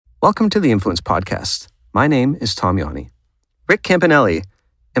Welcome to the Influence Podcast. My name is Tom Yanni. Rick Campanelli,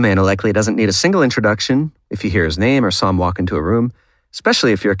 a man who likely doesn't need a single introduction if you hear his name or saw him walk into a room,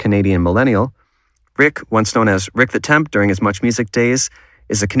 especially if you're a Canadian millennial. Rick, once known as Rick the Temp during his Much Music days,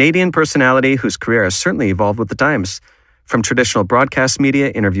 is a Canadian personality whose career has certainly evolved with the times. From traditional broadcast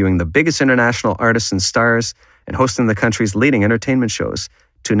media interviewing the biggest international artists and stars and hosting the country's leading entertainment shows,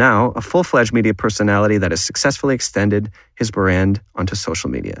 to now a full-fledged media personality that has successfully extended his brand onto social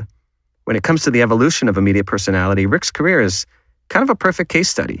media. When it comes to the evolution of a media personality, Rick's career is kind of a perfect case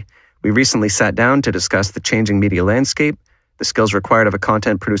study. We recently sat down to discuss the changing media landscape, the skills required of a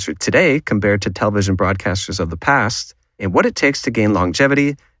content producer today compared to television broadcasters of the past, and what it takes to gain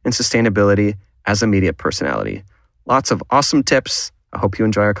longevity and sustainability as a media personality. Lots of awesome tips. I hope you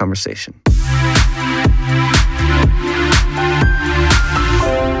enjoy our conversation.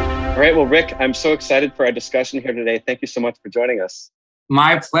 All right, well, Rick, I'm so excited for our discussion here today. Thank you so much for joining us.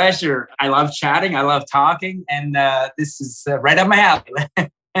 My pleasure. I love chatting. I love talking. And this is right up my alley.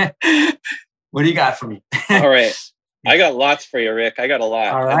 What do you got for me? All right. I got lots for you, Rick. I got a lot.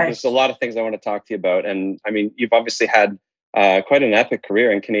 All right. There's a lot of things I want to talk to you about. And I mean, you've obviously had quite an epic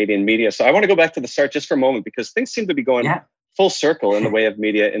career in Canadian media. So I want to go back to the start just for a moment because things seem to be going full circle in the way of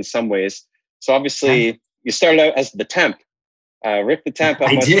media in some ways. So obviously you started out as the Temp, Rick the Temp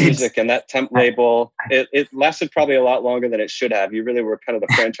at Much Music, and that Temp label, it lasted probably a lot longer than it should have. You really were kind of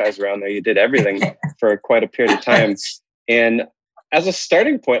the franchise around there. You did everything for quite a period of time. And as a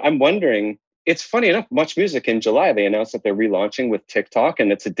starting point, I'm wondering, it's funny enough, Much Music in July, they announced that they're relaunching with TikTok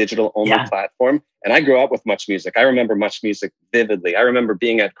and it's a digital only platform. And I grew up with Much Music. I remember Much Music vividly. I remember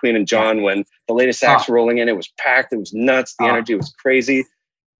being at Queen and John when the latest acts were rolling in. It was packed. It was nuts. The energy was crazy.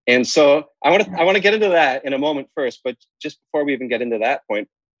 And so I want to get into that in a moment first. But just before we even get into that point,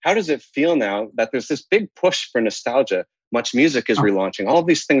 how does it feel now that there's this big push for nostalgia? Much Music is relaunching. All of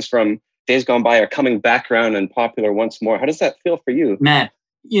these things from days gone by are coming back around and popular once more. How does that feel for you? Man.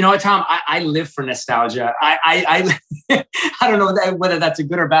 You know what, Tom? I live for nostalgia. I don't know whether that's a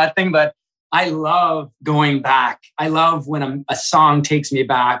good or bad thing, but I love going back. I love when a song takes me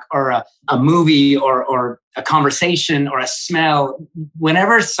back, or a movie, or a conversation, or a smell.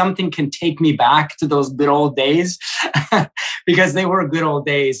 Whenever something can take me back to those good old days, because they were good old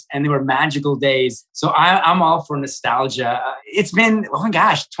days and they were magical days. So I'm all for nostalgia. It's been,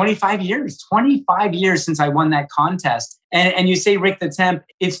 25 years. 25 years since I won that contest. And you say Rick the Temp,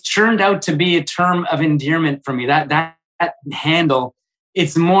 it's turned out to be a term of endearment for me. That handle,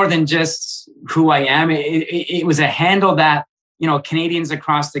 it's more than just who I am. It was a handle that, Canadians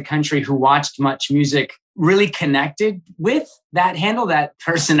across the country who watched Much Music really connected with. That handle, that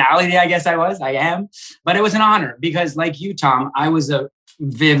personality, I guess I am. But it was an honor because, like you, Tom, I was a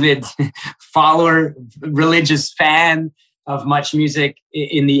vivid follower, religious fan of Much Music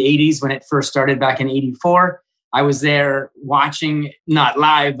in the 80s when it first started back in 84. I was there watching, not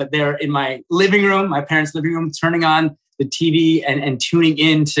live, but there in my living room, my parents' living room, turning on the TV and tuning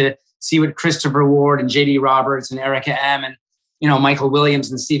in to see what Christopher Ward and J.D. Roberts and Erica M. and, Michael Williams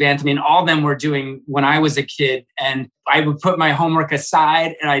and Steve Anthony and all of them were doing when I was a kid. And I would put my homework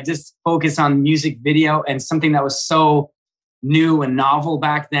aside and I just focus on music video and something that was so new and novel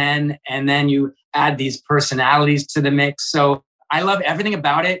back then. And then you add these personalities to the mix. So I love everything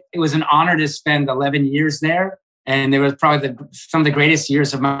about it. It was an honor to spend 11 years there. And they were probably some of the greatest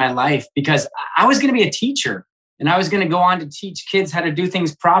years of my life because I was going to be a teacher and I was going to go on to teach kids how to do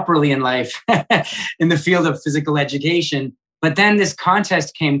things properly in life in the field of physical education. But then this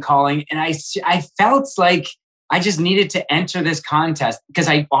contest came calling and I felt like I just needed to enter this contest because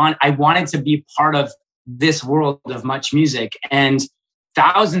I wanted to be part of this world of Much Music. And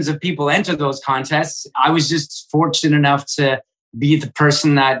thousands of people enter those contests. I was just fortunate enough to be the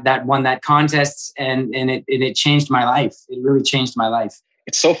person that won that contest, and it changed my life. It really changed my life.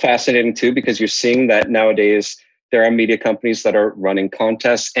 It's so fascinating too, because you're seeing that nowadays there are media companies that are running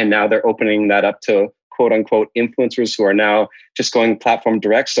contests, and now they're opening that up to quote unquote influencers who are now just going platform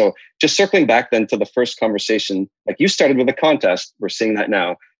direct. So just circling back then to the first conversation, like you started with a contest. We're seeing that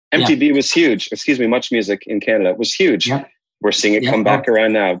now. MTV was huge. Much Music in Canada was huge. Yeah. We're seeing it come back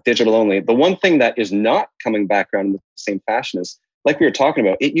around now, digital only. The one thing that is not coming back around in the same fashion is, like we were talking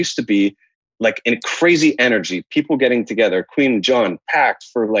about, it used to be like in crazy energy, people getting together, Queen and John packed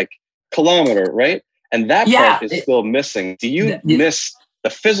for like kilometer, right? And that part is still missing. Do you miss the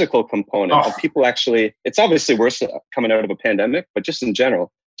physical component of people actually? It's obviously worse coming out of a pandemic, but just in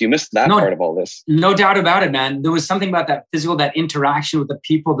general, do you miss that part of all this? No doubt about it, man. There was something about that physical, that interaction with the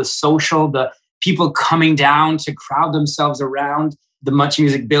people, the social, the people coming down to crowd themselves around the Much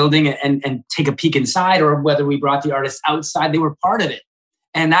Music building and take a peek inside, or whether we brought the artists outside, they were part of it.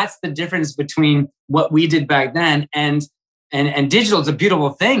 And that's the difference between what we did back then and digital is a beautiful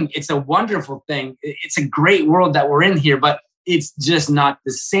thing. It's a wonderful thing. It's a great world that we're in here, but it's just not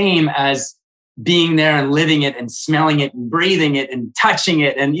the same as being there and living it and smelling it and breathing it and touching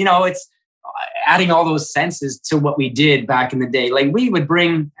it. And, it's adding all those senses to what we did back in the day. Like we would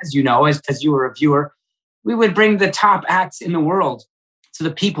bring, as you know, because you were a viewer, we would bring the top acts in the world to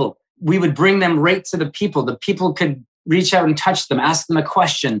the people. We would bring them right to the people. The people could reach out and touch them, ask them a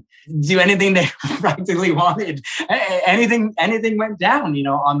question, do anything they practically wanted. Anything went down,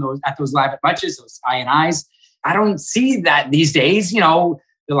 at those live lunches, those I&Is. I don't see that these days.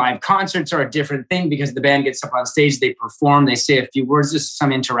 The live concerts are a different thing because the band gets up on stage, they perform, they say a few words, there's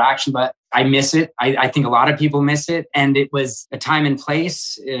some interaction, but I miss it. I think a lot of people miss it. And it was a time and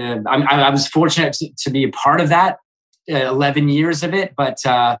place. I was fortunate to be a part of that. 11 years of it, but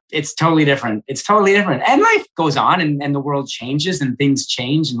it's totally different. It's totally different. And life goes on and the world changes and things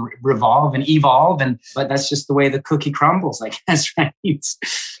change and revolve and evolve. But that's just the way the cookie crumbles, I guess, right?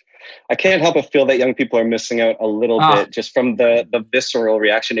 I can't help but feel that young people are missing out a little bit just from the visceral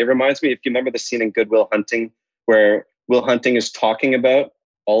reaction. It reminds me, if you remember the scene in Good Will Hunting, where Will Hunting is talking about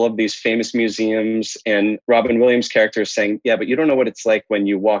all of these famous museums and Robin Williams' character is saying, yeah, but you don't know what it's like when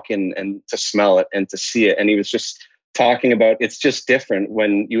you walk in and to smell it and to see it. And he was just talking about it's just different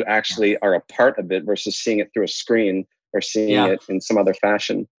when you actually are a part of it versus seeing it through a screen or seeing it in some other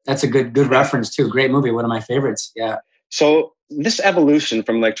fashion. That's a good reference too. Great movie. One of my favorites. Yeah. So this evolution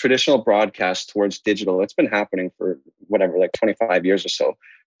from like traditional broadcast towards digital, it's been happening for whatever, like 25 years or so.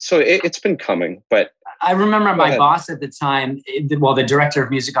 So it's been coming, but I remember my boss at the time, the director of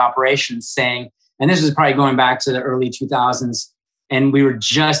music operations saying, and this was probably going back to the early 2000s, and we were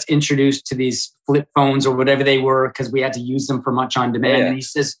just introduced to these flip phones or whatever they were because we had to use them for much on demand. And he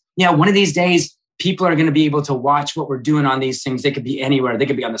says, one of these days, people are going to be able to watch what we're doing on these things. They could be anywhere. They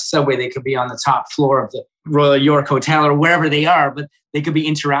could be on the subway. They could be on the top floor of the Royal York Hotel or wherever they are, but they could be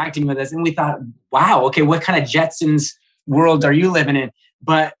interacting with us. And we thought, wow, okay, what kind of Jetsons world are you living in?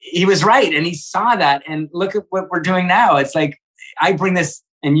 But he was right. And he saw that. And look at what we're doing now. It's like, I bring this,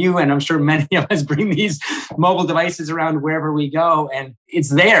 and you, and I'm sure many of us bring these mobile devices around wherever we go, and it's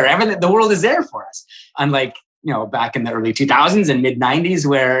there. Everything, the world is there for us. Unlike, back in the early 2000s and mid 90s,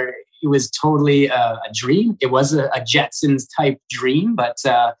 where it was totally a dream. It was a Jetsons type dream, but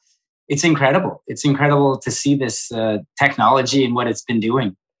it's incredible. It's incredible to see this technology and what it's been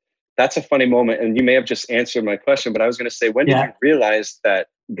doing. That's a funny moment. And you may have just answered my question, but I was going to say, when did you realize that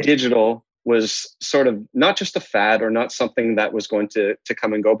digital was sort of not just a fad or not something that was going to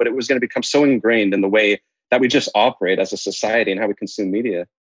come and go, but it was going to become so ingrained in the way that we just operate as a society and how we consume media?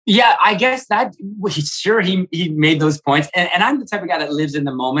 Yeah, I guess that, sure, he made those points. And I'm the type of guy that lives in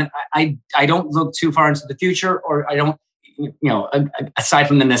the moment. I don't look too far into the future, or I don't, aside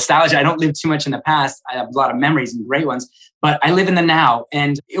from the nostalgia, I don't live too much in the past. I have a lot of memories and great ones, but I live in the now.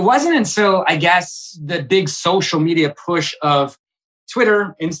 And it wasn't until, I guess, the big social media push of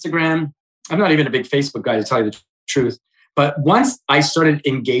Twitter, Instagram. I'm not even a big Facebook guy, to tell you the truth. But once I started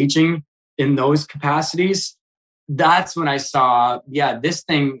engaging in those capacities, that's when I saw, this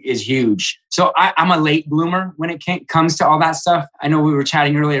thing is huge. So I'm a late bloomer when it comes to all that stuff. I know we were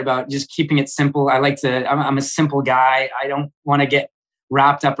chatting earlier about just keeping it simple. I'm a simple guy. I don't want to get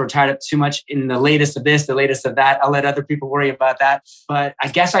wrapped up or tied up too much in the latest of this, the latest of that. I'll let other people worry about that. But I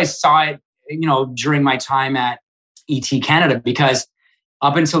guess I saw it, during my time at ET Canada, because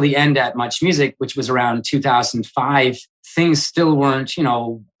up until the end at Much Music, which was around 2005, things still weren't,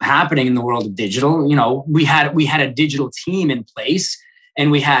 happening in the world of digital. We had a digital team in place, and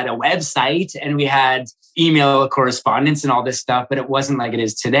we had a website, and we had email correspondence and all this stuff, but it wasn't like it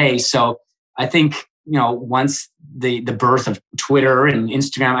is today. So I think, once the birth of Twitter and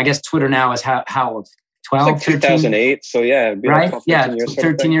Instagram, I guess Twitter now is how old? 12, it's like 2008. 13? So yeah, right. Yeah.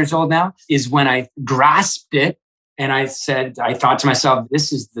 13 years old now is when I grasped it. And I thought to myself,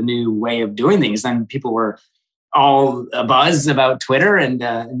 this is the new way of doing things. Then people were all abuzz about Twitter, and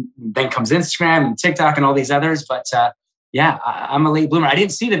then comes Instagram and TikTok and all these others. But I'm a late bloomer. I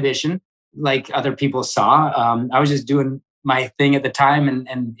didn't see the vision like other people saw. I was just doing my thing at the time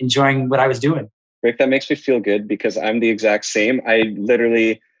and enjoying what I was doing. Rick, that makes me feel good because I'm the exact same. I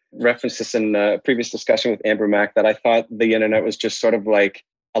literally referenced this in a previous discussion with Amber Mack, that I thought the internet was just sort of like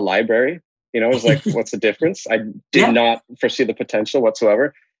a library. It was like, what's the difference? I did not foresee the potential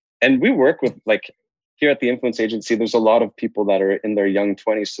whatsoever. And we work with, like, here at the Influence Agency, there's a lot of people that are in their young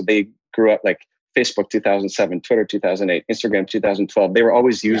 20s. So they grew up like Facebook 2007, Twitter 2008, Instagram 2012. They were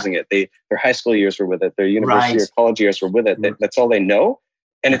always using it. Their high school years were with it. Their university or college years were with it. That's all they know.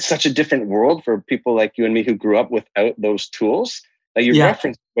 And it's such a different world for people like you and me who grew up without those tools. Now you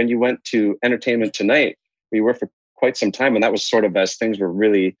referenced when you went to Entertainment Tonight, where you were for quite some time, and that was sort of as things were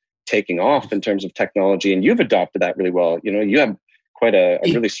really taking off in terms of technology, and you've adopted that really well. You know, you have quite a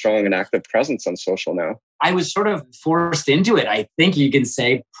really strong and active presence on social now. I was sort of forced into it. I think you can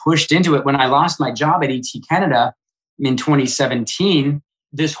say pushed into it when I lost my job at ET Canada in 2017.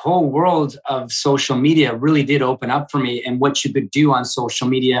 This whole world of social media really did open up for me, and what you could do on social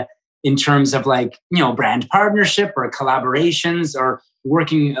media in terms of like, you know, brand partnership or collaborations or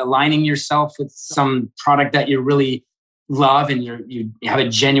aligning yourself with some product that you really love and you have a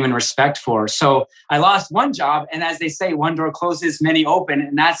genuine respect for. So I lost one job, and as they say, one door closes, many open,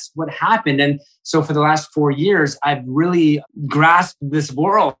 and that's what happened. And so for the last 4 years, I've really grasped this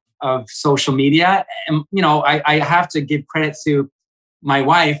world of social media. And, you know, I have to give credit to my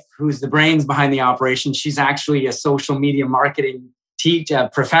wife, who's the brains behind the operation. She's actually a social media marketing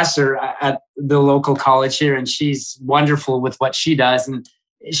professor at the local college here, and she's wonderful with what she does. And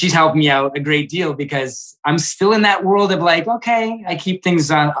she's helped me out a great deal because I'm still in that world of like, okay, I keep things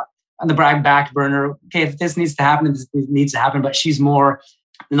on the back burner. Okay, if this needs to happen, this needs to happen. But she's more,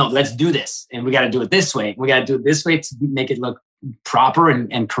 no, let's do this. And we got to do it this way. We got to do it this way to make it look proper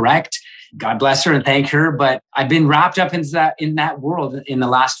and correct. God bless her and thank her. But I've been wrapped up in that world in the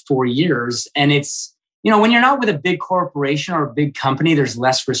last 4 years. And it's, you know, when you're not with a big corporation or a big company, there's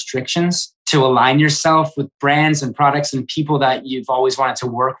less restrictions to align yourself with brands and products and people that you've always wanted to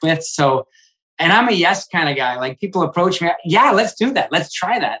work with. So, and I'm a yes kind of guy. Like people approach me, yeah, let's do that. Let's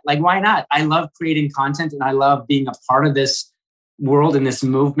try that. Like, why not? I love creating content and I love being a part of this world and this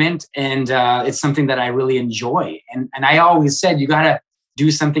movement. And it's something that I really enjoy. And I always said, you got to do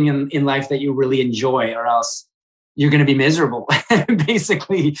something in life that you really enjoy or else you're going to be miserable,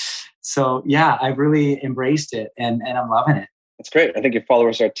 basically. So yeah, I've really embraced it and I'm loving it. That's great. I think your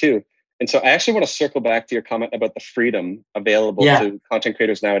followers are too. And so I actually want to circle back to your comment about the freedom available to content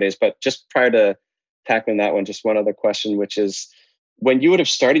creators nowadays. But just prior to tackling that one, just one other question, which is when you would have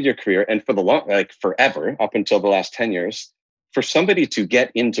started your career and for forever, up until the last 10 years, for somebody to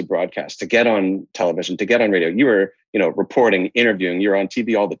get into broadcast, to get on television, to get on radio, you were, you know, reporting, interviewing, you're on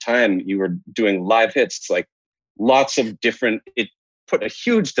TV all the time. You were doing live hits, like lots of different, it put a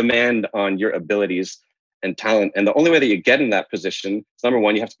huge demand on your abilities and talent. And the only way that you get in that position is, number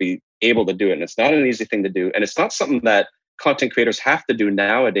one, you have to be able to do it. And it's not an easy thing to do. And it's not something that content creators have to do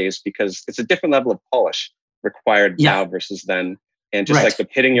nowadays because it's a different level of polish required now versus then. And just like the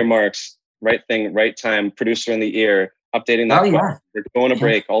hitting your marks, right thing, right time, producer in the ear, updating that, we're going to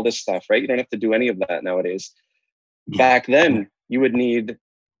break, all this stuff, right? You don't have to do any of that nowadays. Back then, you would need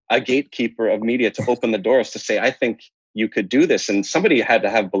a gatekeeper of media to open the doors to say, I think you could do this. And somebody had to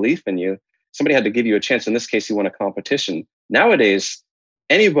have belief in you. Somebody had to give you a chance. In this case, you won a competition. Nowadays,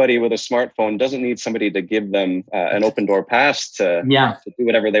 anybody with a smartphone doesn't need somebody to give them an open door pass to do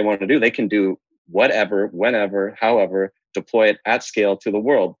whatever they want to do. They can do whatever, whenever, however, deploy it at scale to the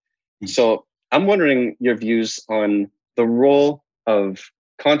world. So I'm wondering your views on the role of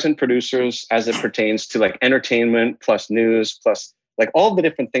content producers as it pertains to like entertainment plus news plus like all the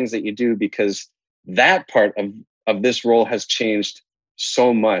different things that you do, because that part of this role has changed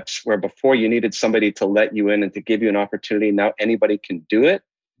so much, where before you needed somebody to let you in and to give you an opportunity. Now anybody can do it.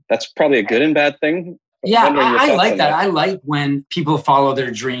 That's probably a good and bad thing. Yeah, I like that. I like when people follow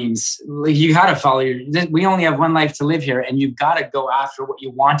their dreams. Like you got to follow we only have one life to live here, and you've got to go after what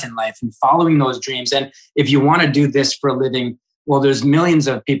you want in life and following those dreams. And if you want to do this for a living, well, there's millions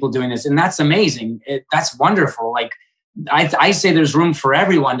of people doing this, and that's amazing. That's wonderful. Like I say there's room for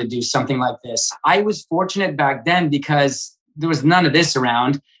everyone to do something like this. I was fortunate back then because there was none of this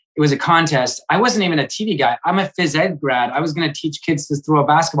around. It was a contest. I wasn't even a TV guy. I'm a phys ed grad. I was going to teach kids to throw a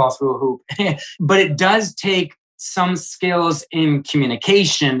basketball through a hoop. But it does take some skills in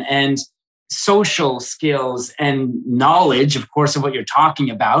communication and social skills and knowledge, of course, of what you're talking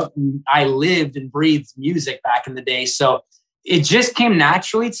about. I lived and breathed music back in the day. So it just came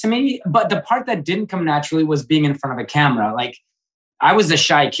naturally to me. But the part that didn't come naturally was being in front of a camera. Like I was a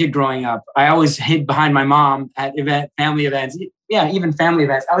shy kid growing up. I always hid behind my mom at family events. Yeah, even family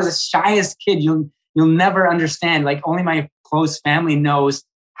events. I was the shyest kid. You'll never understand. Like only my close family knows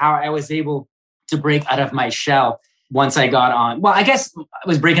how I was able to break out of my shell once I got on. Well, I guess I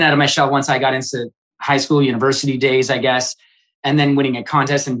was breaking out of my shell once I got into high school, university days, I guess, and then winning a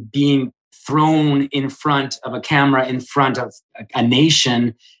contest and being thrown in front of a camera, in front of a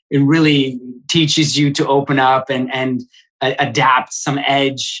nation. It really teaches you to open up and adapt some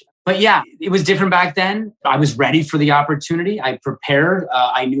edge. But yeah, it was different back then. I was ready for the opportunity. I prepared.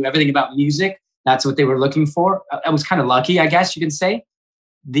 I knew everything about music. That's what they were looking for. I was kind of lucky, I guess you can say.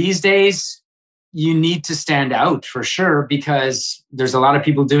 These days, you need to stand out for sure, because there's a lot of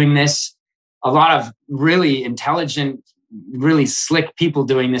people doing this, a lot of really intelligent, really slick people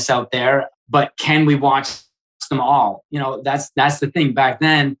doing this out there. But can we watch them all? You know, that's the thing. Back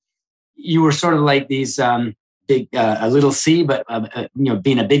then, you were sort of like these big, a little sea, but you know,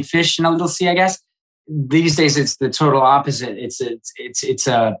 being a big fish in a little sea, I guess. These days, it's the total opposite. It's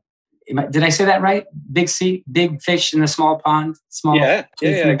a did I say that right? Big sea, big fish in a small pond. Small, yeah,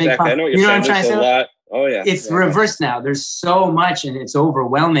 exactly. I know what you're saying. What I'm trying to say? A lot. Oh yeah. It's reversed now. There's so much, and it's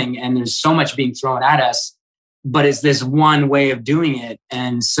overwhelming, and there's so much being thrown at us. But it's this one way of doing it,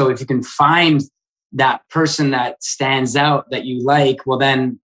 and so if you can find that person that stands out that you like, well,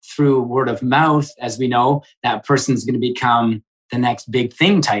 then through word of mouth, as we know, that person's going to become the next big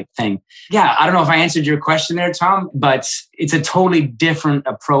thing type thing. Yeah, I don't know if I answered your question there, Tom, but it's a totally different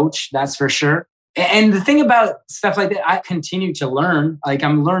approach, that's for sure. And the thing about stuff like that, I continue to learn. Like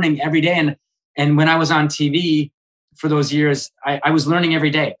I'm learning every day. And when I was on TV for those years, I was learning every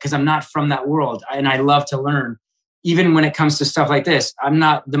day because I'm not from that world. And I love to learn. Even when it comes to stuff like this, I'm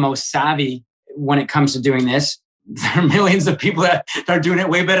not the most savvy when it comes to doing this. There are millions of people that are doing it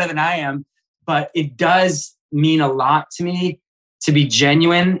way better than I am. But it does mean a lot to me to be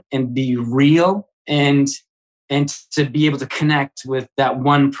genuine and be real and to be able to connect with that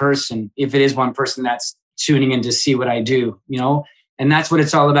one person, if it is one person that's tuning in to see what I do, you know, and that's what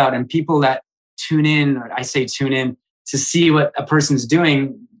it's all about. And people that tune in, or I say tune in to see what a person's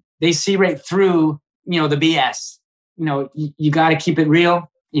doing, they see right through, you know, the BS. You know, you got to keep it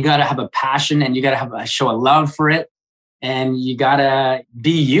real. You got to have a passion, and you got to have show a love for it. And you got to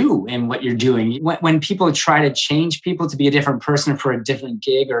be you in what you're doing. When people try to change people to be a different person for a different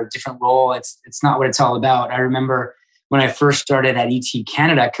gig or a different role, it's not what it's all about. I remember when I first started at ET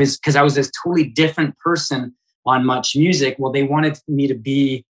Canada, because I was this totally different person on Much Music. Well, they wanted me to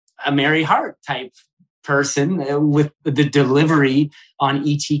be a Mary Hart type person with the delivery on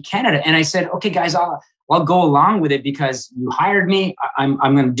ET Canada. And I said, okay, guys, I'll go along with it because you hired me. I'm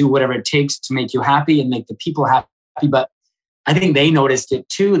going to do whatever it takes to make you happy and make the people happy. But I think they noticed it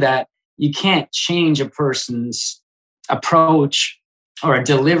too, that you can't change a person's approach or a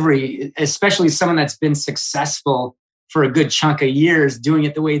delivery, especially someone that's been successful for a good chunk of years doing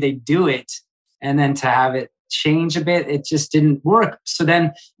it the way they do it. And then to have it change a bit, it just didn't work. So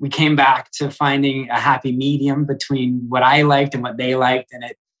then we came back to finding a happy medium between what I liked and what they liked. And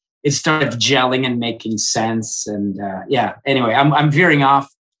it started gelling and making sense. And anyway, I'm veering off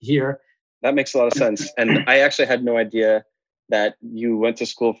here. That makes a lot of sense. And I actually had no idea that you went to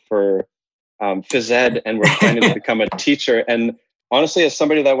school for phys ed and were planning to become a teacher. And honestly, as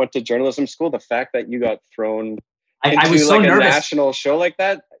somebody that went to journalism school, the fact that you got thrown into I was so like nervous. A national show like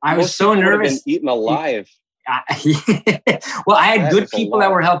that, I was so nervous. Been eaten alive. Well, I had good people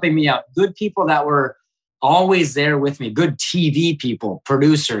that were helping me out, good people that were always there with me, good TV people,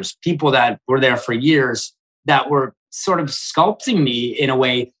 producers, people that were there for years that were sort of sculpting me in a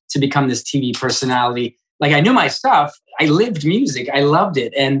way to become this TV personality. Like I knew my stuff. I lived music. I loved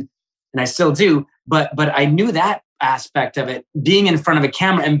it. And I still do. But I knew that aspect of it. Being in front of a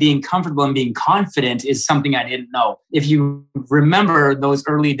camera and being comfortable and being confident is something I didn't know. If you remember those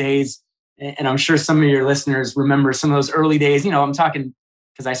early days, and I'm sure some of your listeners remember some of those early days, you know, I'm talking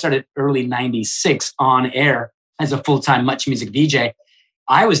because I started early 96 on air as a full-time Much Music VJ.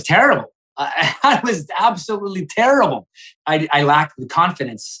 I was terrible. I was absolutely terrible. I lacked the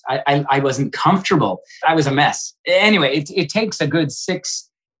confidence. I wasn't comfortable. I was a mess. Anyway, it takes a good 6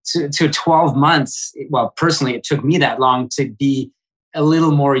 to 12 months. Well, personally, it took me that long to be a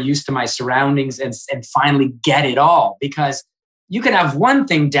little more used to my surroundings and finally get it all. Because you can have one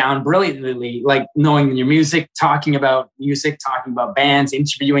thing down brilliantly, like knowing your music, talking about bands,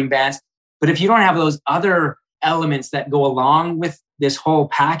 interviewing bands. But if you don't have those other elements that go along with this whole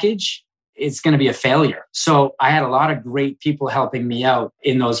package, it's going to be a failure. So I had a lot of great people helping me out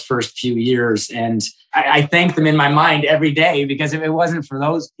in those first few years. And I thank them in my mind every day, because if it wasn't for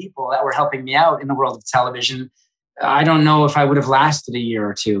those people that were helping me out in the world of television, I don't know if I would have lasted a year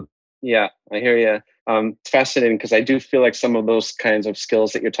or two. Yeah, I hear you. It's fascinating because I do feel like some of those kinds of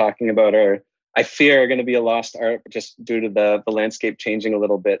skills that you're talking about I fear are going to be a lost art just due to the landscape changing a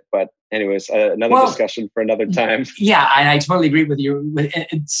little bit. But anyways, another discussion for another time. Yeah, and I totally agree with you.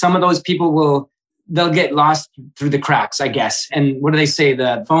 Some of those people they'll get lost through the cracks, I guess. And what do they say?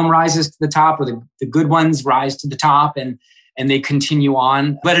 The foam rises to the top, or the good ones rise to the top, and they continue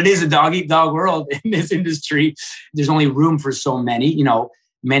on. But it is a dog-eat-dog world in this industry. There's only room for so many. You know,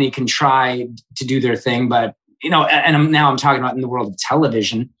 many can try to do their thing, but you know, and now I'm talking about in the world of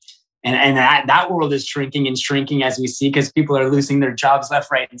television. And that world is shrinking and shrinking as we see, because people are losing their jobs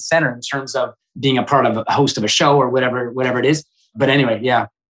left, right, and center in terms of being a part of a host of a show or whatever it is. But anyway, yeah.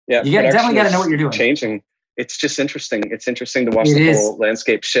 You definitely got to know what you're doing. Changing. It's just interesting. It's interesting to watch the whole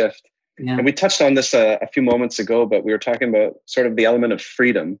landscape shift. Yeah. And we touched on this a few moments ago, but we were talking about sort of the element of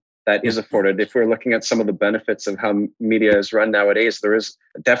freedom that is afforded. If we're looking at some of the benefits of how media is run nowadays, there is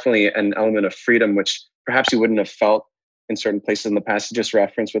definitely an element of freedom, which perhaps you wouldn't have felt in certain places in the past. You just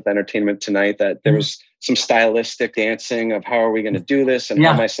referenced with Entertainment Tonight that there was some stylistic dancing of how are we going to do this and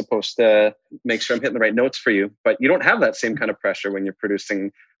how am I supposed to make sure I'm hitting the right notes for you? But you don't have that same kind of pressure when you're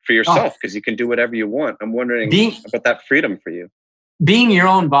producing for yourself because you can do whatever you want. I'm wondering about that freedom for you. Being your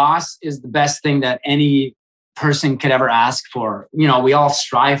own boss is the best thing that any person could ever ask for. You know, we all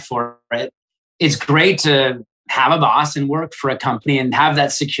strive for it. It's great to have a boss and work for a company and have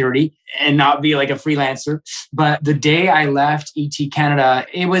that security and not be like a freelancer. But the day I left ET Canada,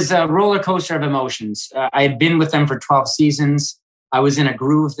 it was a roller coaster of emotions. I had been with them for 12 seasons. I was in a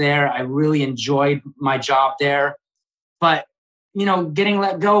groove there. I really enjoyed my job there. But, you know, getting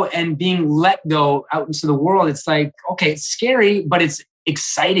let go and being let go out into the world, it's like, okay, it's scary, but it's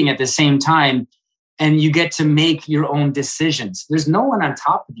exciting at the same time. And you get to make your own decisions. There's no one on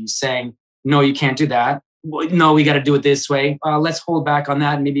top of you saying, no, you can't do that. No, we got to do it this way. Let's hold back on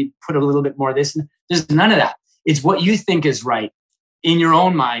that and maybe put a little bit more of this. There's none of that. It's what you think is right in your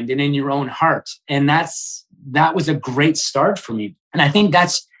own mind and in your own heart. And that was a great start for me. And I think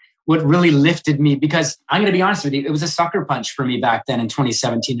that's what really lifted me, because I'm going to be honest with you, it was a sucker punch for me back then in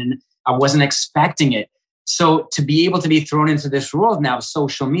 2017, and I wasn't expecting it. So to be able to be thrown into this world now of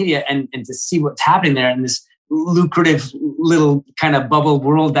social media and to see what's happening there in this lucrative little kind of bubble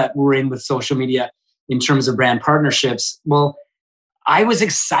world that we're in with social media, in terms of brand partnerships, well, I was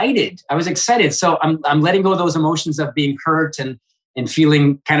excited. So I'm letting go of those emotions of being hurt and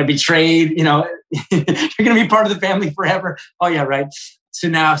feeling kind of betrayed. You know, you're going to be part of the family forever. Oh yeah, right. So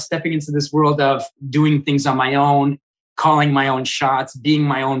now stepping into this world of doing things on my own, calling my own shots, being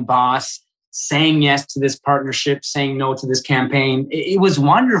my own boss, saying yes to this partnership, saying no to this campaign. It was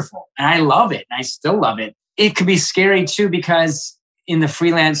wonderful. And I love it. And I still love it. It could be scary too, because in the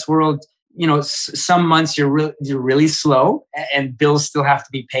freelance world, you know, some months you're really slow and bills still have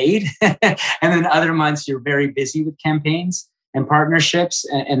to be paid. And then other months you're very busy with campaigns and partnerships.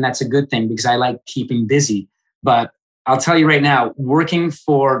 And that's a good thing because I like keeping busy. But I'll tell you right now, working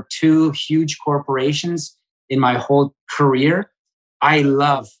for 2 huge corporations in my whole career, I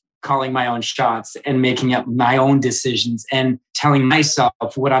love calling my own shots and making up my own decisions and telling myself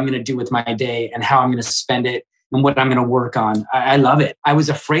what I'm going to do with my day and how I'm going to spend it and what I'm going to work on. I love it. I was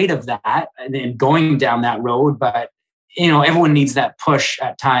afraid of that and going down that road, but you know, everyone needs that push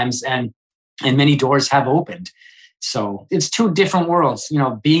at times, and many doors have opened. So it's 2 different worlds, you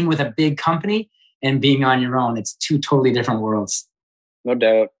know, being with a big company and being on your own. It's 2 totally different worlds. No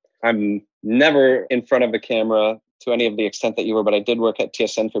doubt. I'm never in front of a camera to any of the extent that you were, but I did work at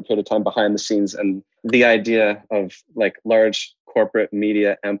TSN for a period of time behind the scenes, and the idea of like large corporate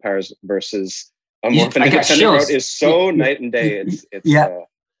media empires versus a more of an independent route is so night and day.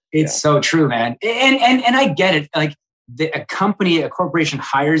 It's so true, man. And I get it. Like a corporation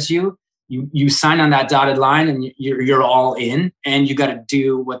hires you, you sign on that dotted line and you're all in, and you got to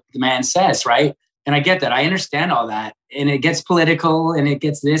do what the man says, right? And I get that. I understand all that. And it gets political and it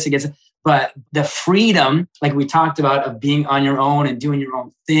gets this, but the freedom, like we talked about, of being on your own and doing your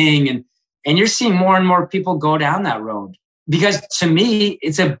own thing. And you're seeing more and more people go down that road. Because to me,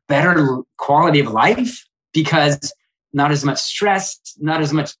 it's a better quality of life, because not as much stress, not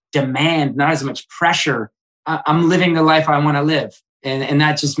as much demand, not as much pressure. I'm living the life I want to live. And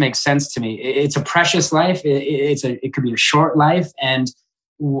that just makes sense to me. It's a precious life. It could be a short life. And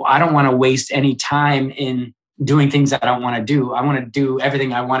I don't want to waste any time in doing things that I don't want to do. I want to do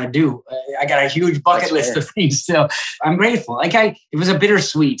everything I want to do. I got a huge bucket list of things. So I'm grateful. It was a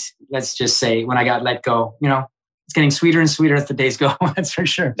bittersweet, let's just say, when I got let go. You know, it's getting sweeter and sweeter as the days go. That's for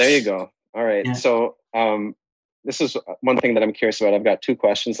sure. There you go. All right. Yeah. So this is one thing that I'm curious about. I've got 2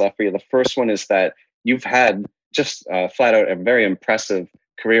 questions left for you. The first one is that you've had just flat out a very impressive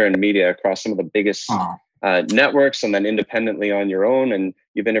career in media across some of the biggest networks, and then independently on your own. And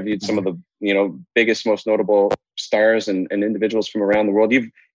you've interviewed some of the, you know, biggest, most notable stars and individuals from around the world. You've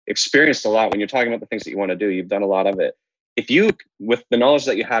experienced a lot. When you're talking about the things that you want to do, you've done a lot of it. If you, with the knowledge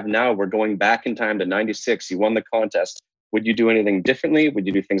that you have now, we're going back in time to 96, you won the contest. Would you do anything differently? Would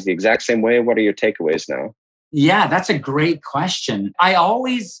you do things the exact same way? What are your takeaways now? Yeah, that's a great question. I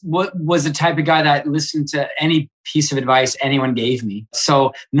always was the type of guy that listened to any piece of advice anyone gave me.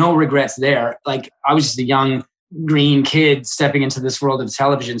 So no regrets there. Like, I was just a young green kid stepping into this world of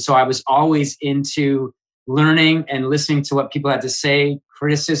television. So I was always into learning and listening to what people had to say.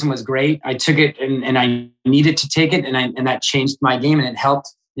 Criticism was great. I took it and I needed to take it, and that changed my game, and it helped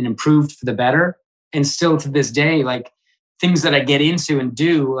and improved for the better. And still to this day, like things that I get into and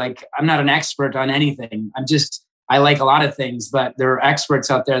do, like I'm not an expert on anything. I like a lot of things, but there are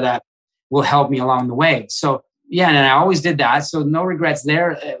experts out there that will help me along the way. So yeah, and I always did that. So no regrets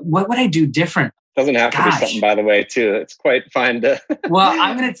there. What would I do different? Doesn't have to be something, by the way, too. It's quite fine to... Well,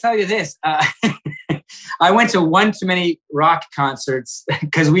 I'm going to tell you this. I went to one too many rock concerts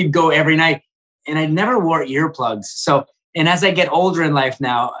because we'd go every night, and I never wore earplugs. So, and as I get older in life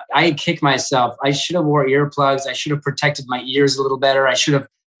now, I kick myself. I should have wore earplugs. I should have protected my ears a little better.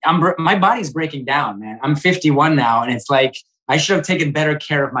 My body's breaking down, man. I'm 51 now, and it's like, I should have taken better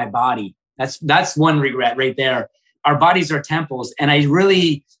care of my body. That's one regret right there. Our bodies are temples, and I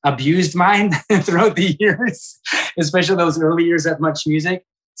really abused mine throughout the years, especially those early years at Much Music.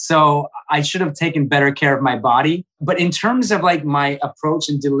 So I should have taken better care of my body. But in terms of like my approach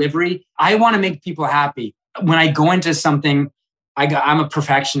and delivery, I want to make people happy. When I go into something, I'm a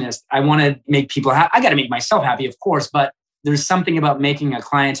perfectionist. I want to make people happy. I got to make myself happy, of course, but there's something about making a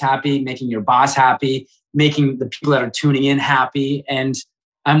client happy, making your boss happy, making the people that are tuning in happy. And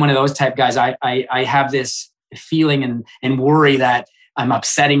I'm one of those type guys. I have this feeling and worry that I'm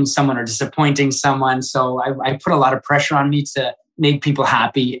upsetting someone or disappointing someone. So I put a lot of pressure on me to make people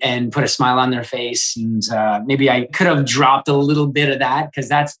happy and put a smile on their face. And maybe I could have dropped a little bit of that, because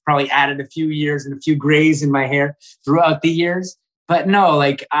that's probably added a few years and a few grays in my hair throughout the years. But no,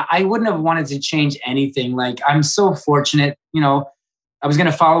 like I wouldn't have wanted to change anything. Like I'm so fortunate, I was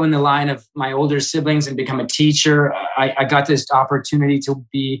going to follow in the line of my older siblings and become a teacher. I got this opportunity to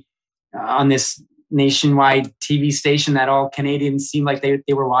be on this nationwide TV station that all Canadians seemed like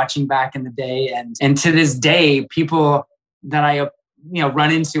they were watching back in the day. And to this day, people that I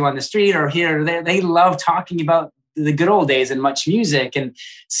run into on the street or here, they love talking about the good old days and Much Music and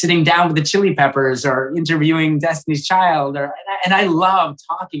sitting down with the Chili Peppers or interviewing Destiny's Child. And I love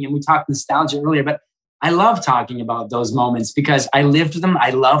talking, and we talked nostalgia earlier, but I love talking about those moments because I lived them, I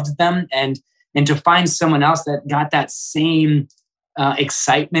loved them, and to find someone else that got that same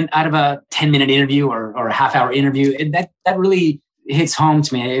excitement out of a 10-minute interview or a half-hour interview, that really hits home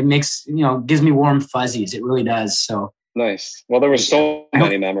to me. It makes, gives me warm fuzzies. It really does. So nice. Well, there were so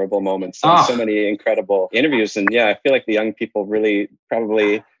many memorable moments and so many incredible interviews. And yeah, I feel like the young people really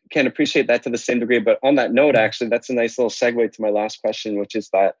probably can appreciate that to the same degree. But on that note, actually, that's a nice little segue to my last question, which is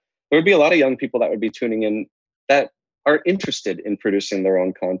that there would be a lot of young people that would be tuning in that are interested in producing their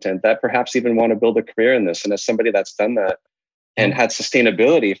own content, that perhaps even want to build a career in this. And as somebody that's done that and had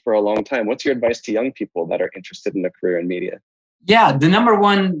sustainability for a long time, what's your advice to young people that are interested in a career in media? Yeah, the number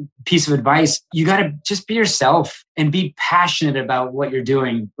one piece of advice, you got to just be yourself and be passionate about what you're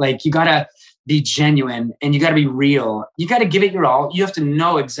doing. Like you got to be genuine and you got to be real. You got to give it your all. You have to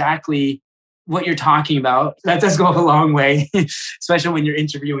know exactly what you're talking about. That does go a long way, especially when you're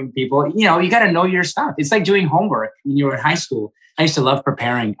interviewing people. You got to know your stuff. It's like doing homework when you were in high school. I used to love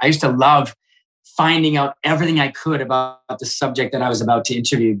preparing. I used to love finding out everything I could about the subject that I was about to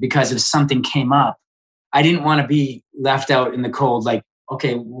interview, because if something came up, I didn't want to be left out in the cold. Like,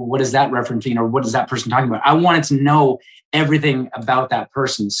 okay, what is that referencing, or what is that person talking about? I wanted to know everything about that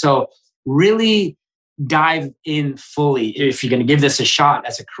person. So really dive in fully. If you're going to give this a shot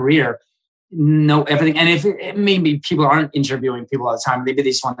as a career, know everything. And if maybe people aren't interviewing people all the time, maybe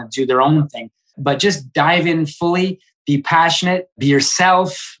they just want to do their own thing, but just dive in fully, be passionate, be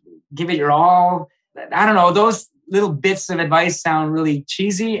yourself, give it your all. I don't know, those little bits of advice sound really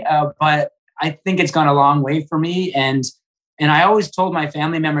cheesy, but I think it's gone a long way for me. And I always told my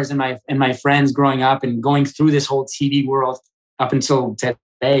family members and my friends growing up and going through this whole TV world up until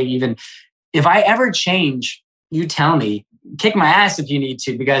today, even, if I ever change, you tell me, kick my ass if you need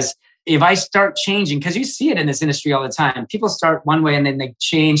to, because if I start changing, because you see it in this industry all the time, people start one way and then they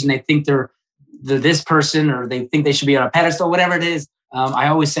change and they think they're this person, or they think they should be on a pedestal, whatever it is. I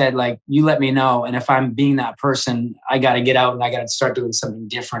always said, like, you let me know. And if I'm being that person, I got to get out and I got to start doing something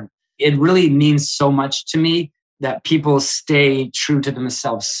different. It really means so much to me that people stay true to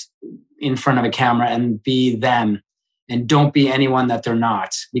themselves in front of a camera and be them, and don't be anyone that they're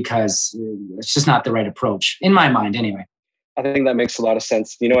not, because it's just not the right approach, in my mind anyway. I think that makes a lot of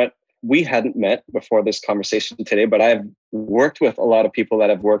sense. You know what? We hadn't met before this conversation today, but I've worked with a lot of people that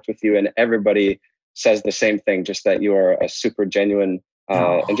have worked with you, and everybody says the same thing, just that you are a super genuine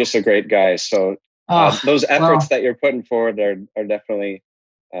and just a great guy. So those efforts that you're putting forward are definitely...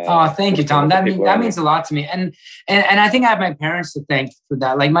 thank you, Tom. That means a lot to me. And I think I have my parents to thank for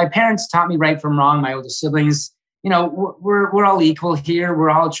that. Like, my parents taught me right from wrong, my older siblings. we're all equal here. We're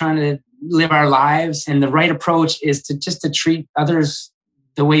all trying to live our lives, and the right approach is to treat others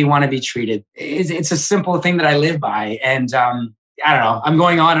the way you want to be treated. It's a simple thing that I live by, and I don't know. I'm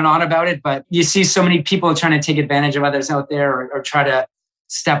going on and on about it, but you see so many people trying to take advantage of others out there, or try to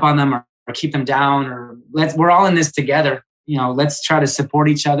step on them, or keep them down. We're all in this together. Let's try to support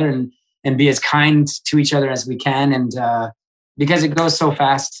each other and be as kind to each other as we can. And because it goes so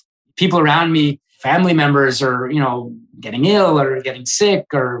fast, people around me, family members, are getting ill or getting sick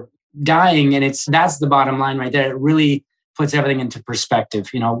or dying, and that's the bottom line right there. It really puts everything into perspective.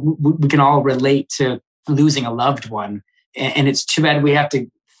 We can all relate to losing a loved one, and it's too bad we have to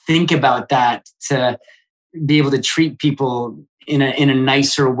think about that to be able to treat people in a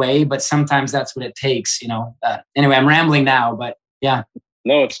nicer way. But sometimes that's what it takes. Anyway, I'm rambling now, but yeah.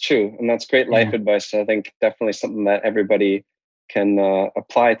 No, it's true, and that's great life advice. I think definitely something that everybody can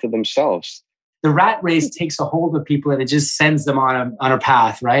apply to themselves. The rat race takes a hold of people, and it just sends them on a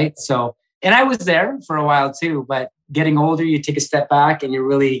path, right? So, and I was there for a while too, but getting older, you take a step back and you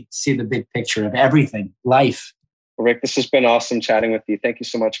really see the big picture of everything, life. Rick, this has been awesome chatting with you. Thank you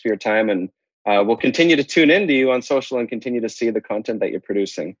so much for your time, and we'll continue to tune into you on social and continue to see the content that you're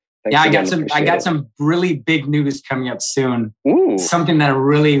producing. Thanks again. I got some really big news coming up soon. Ooh. Something that I'm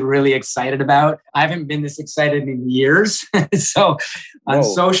really, really excited about. I haven't been this excited in years. So on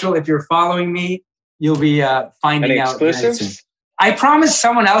social, if you're following me, you'll be finding Any out. Exclusives? I promised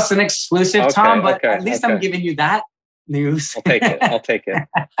someone else an exclusive, Tom, but at least I'm giving you that news. I'll take it. I'll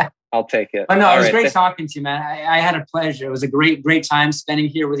take it. But no, it was great talking to you, man. I had a pleasure. It was a great time spending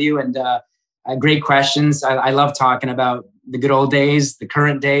here with you, and great questions. I love talking about the good old days, the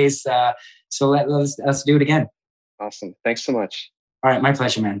current days. So let's do it again. Awesome. Thanks so much. All right. My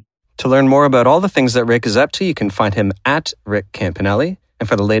pleasure, man. To learn more about all the things that Rick is up to, you can find him at Rick Campanelli. And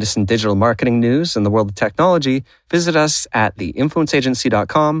for the latest in digital marketing news in the world of technology, visit us at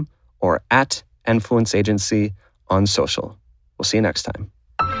theinfluenceagency.com or at Influence Agency on social. We'll see you next time.